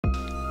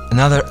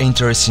Another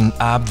interesting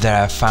app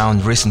that I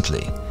found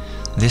recently.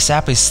 This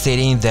app is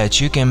stating that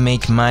you can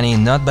make money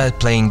not by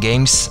playing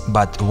games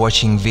but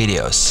watching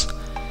videos.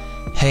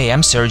 Hey,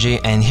 I'm Sergey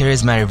and here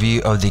is my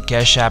review of the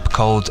cash app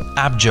called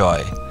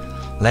Upjoy.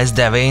 Let's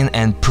dive in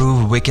and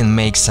prove we can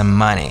make some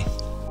money.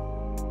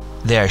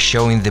 They are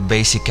showing the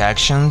basic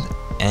action,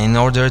 and in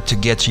order to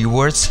get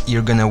rewards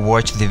you're gonna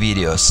watch the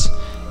videos.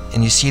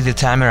 And you see the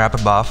timer up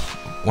above.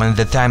 When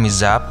the time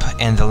is up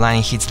and the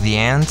line hits the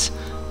end,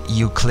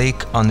 you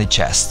click on the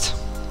chest.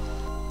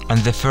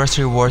 And the first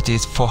reward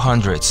is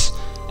 400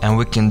 and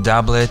we can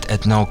double it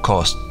at no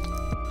cost.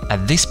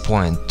 At this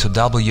point, to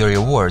double your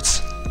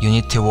rewards, you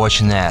need to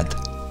watch an ad.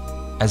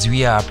 As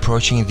we are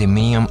approaching the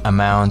minimum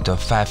amount of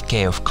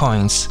 5k of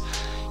coins,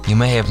 you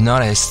may have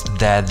noticed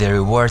that the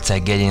rewards are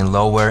getting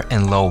lower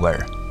and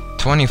lower.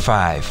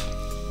 25.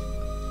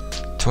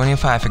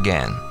 25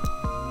 again.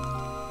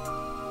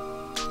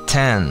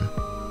 10.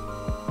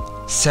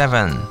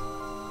 7.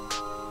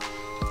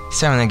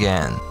 7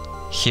 again.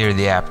 Here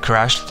the app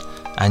crashed,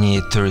 I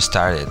need to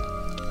restart it.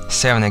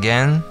 7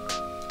 again.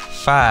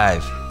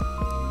 5.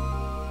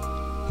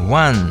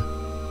 1.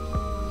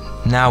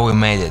 Now we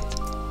made it.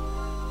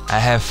 I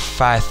have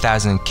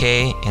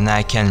 5000k and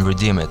I can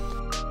redeem it.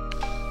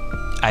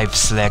 I've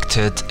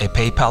selected a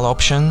PayPal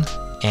option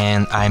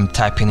and I'm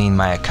typing in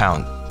my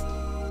account.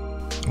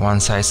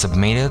 Once I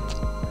submit it,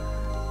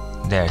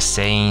 they're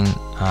saying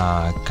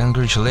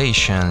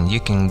congratulations, you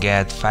can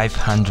get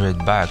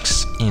 500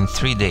 bucks in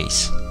 3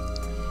 days.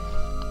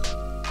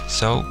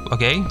 So,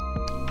 okay,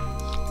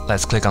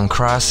 let's click on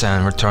cross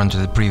and return to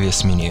the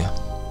previous menu.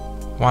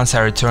 Once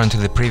I return to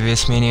the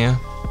previous menu,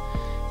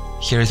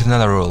 here is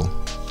another rule.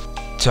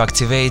 To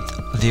activate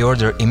the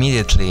order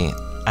immediately,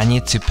 I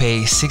need to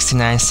pay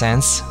 69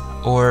 cents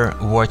or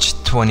watch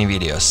 20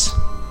 videos.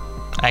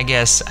 I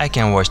guess I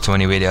can watch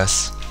 20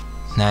 videos.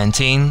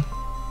 19,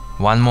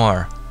 one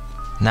more.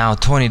 Now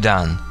 20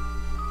 done.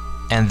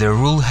 And the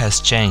rule has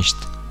changed.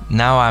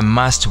 Now I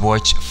must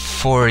watch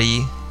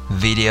 40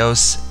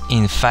 videos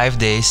in 5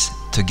 days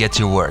to get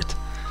reward.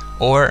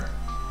 Or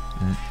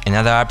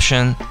another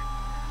option,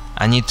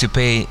 I need to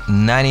pay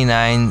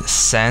 99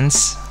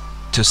 cents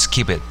to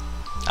skip it.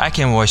 I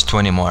can watch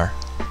 20 more.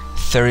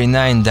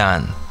 39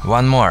 done.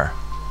 One more.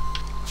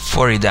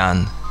 40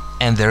 done.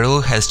 And the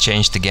rule has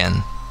changed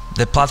again.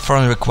 The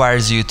platform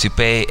requires you to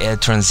pay a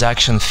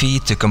transaction fee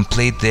to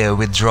complete the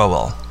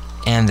withdrawal.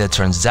 And the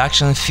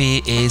transaction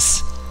fee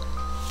is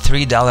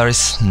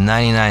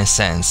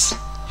 $3.99.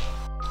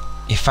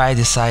 If I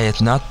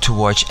decided not to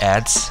watch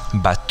ads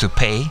but to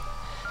pay,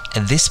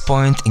 at this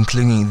point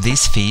including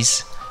these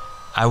fees,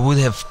 I would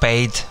have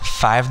paid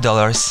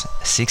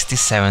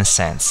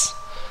 $5.67.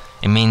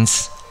 It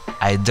means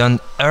I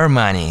don't earn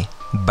money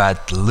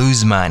but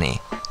lose money.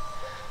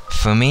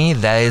 For me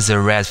that is a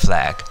red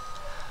flag.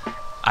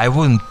 I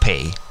wouldn't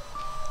pay.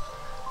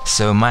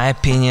 So in my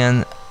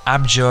opinion,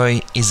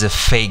 Upjoy is a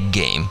fake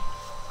game.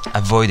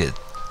 Avoid it.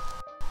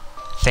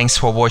 Thanks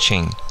for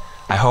watching.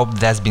 I hope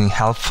that's been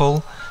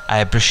helpful. I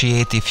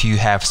appreciate if you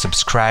have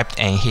subscribed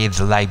and hit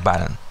the like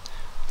button.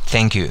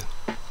 Thank you.